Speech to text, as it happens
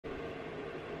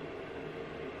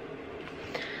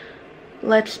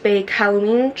Let's Bake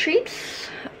Halloween Treats.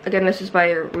 Again, this is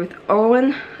by Ruth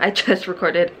Owen. I just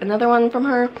recorded another one from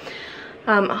her.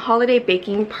 Holiday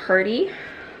Baking Party.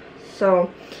 So,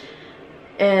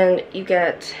 and you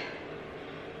get,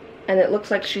 and it looks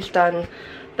like she's done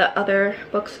the other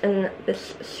books in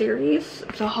this series.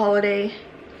 It's a holiday.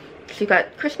 So you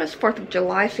got Christmas, 4th of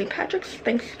July, St. Patrick's,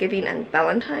 Thanksgiving, and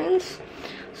Valentine's.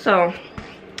 So,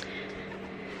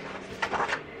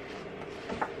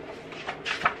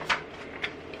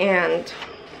 and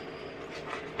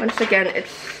once again,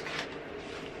 it's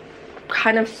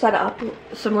kind of set up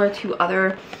similar to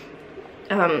other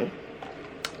kind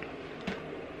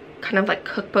of like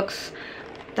cookbooks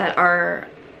that are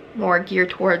more geared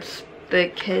towards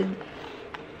the kid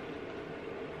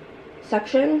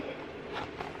section.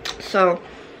 So,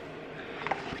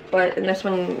 but in this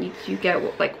one you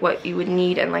get like what you would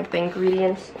need and like the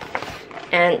ingredients,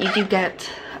 and you do get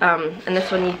in this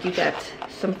one you do get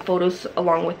some photos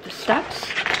along with the steps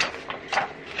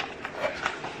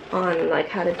on like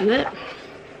how to do it.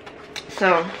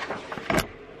 So,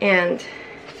 and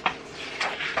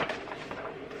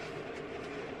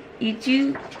you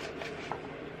do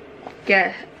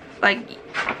get, like,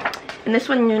 in this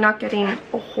one you're not getting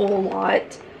a whole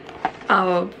lot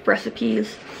of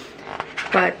recipes,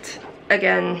 but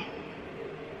again,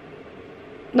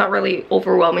 not really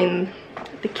overwhelming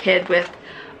the kid with,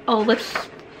 oh, let's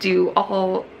do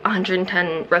all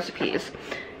 110 recipes.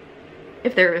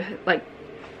 If they're like,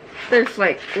 there's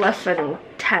like less than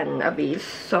 10 of these,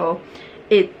 so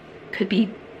it could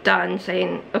be done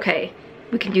saying, okay,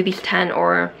 we can do these 10,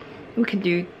 or we can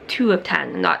do 2 of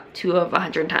 10, not 2 of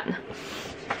 110.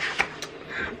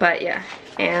 But yeah,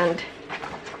 and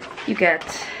you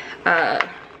get a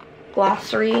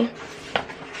glossary,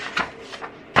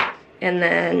 and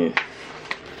then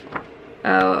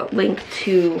a link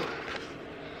to,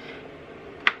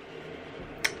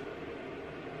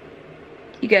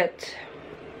 you get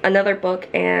another book,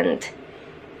 and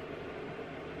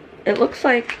it looks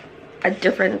like a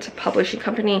different publishing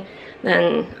company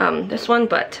than this one,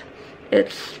 but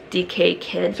it's DK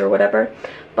Kids or whatever.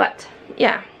 But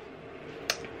yeah,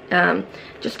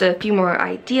 just a few more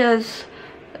ideas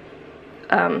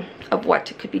of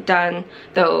what could be done,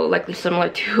 though likely similar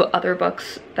to other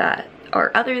books that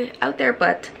are out there,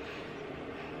 but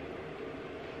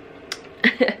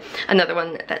another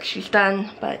one that she's done.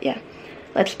 But yeah,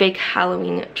 Let's Bake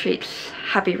Halloween Treats.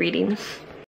 Happy readings.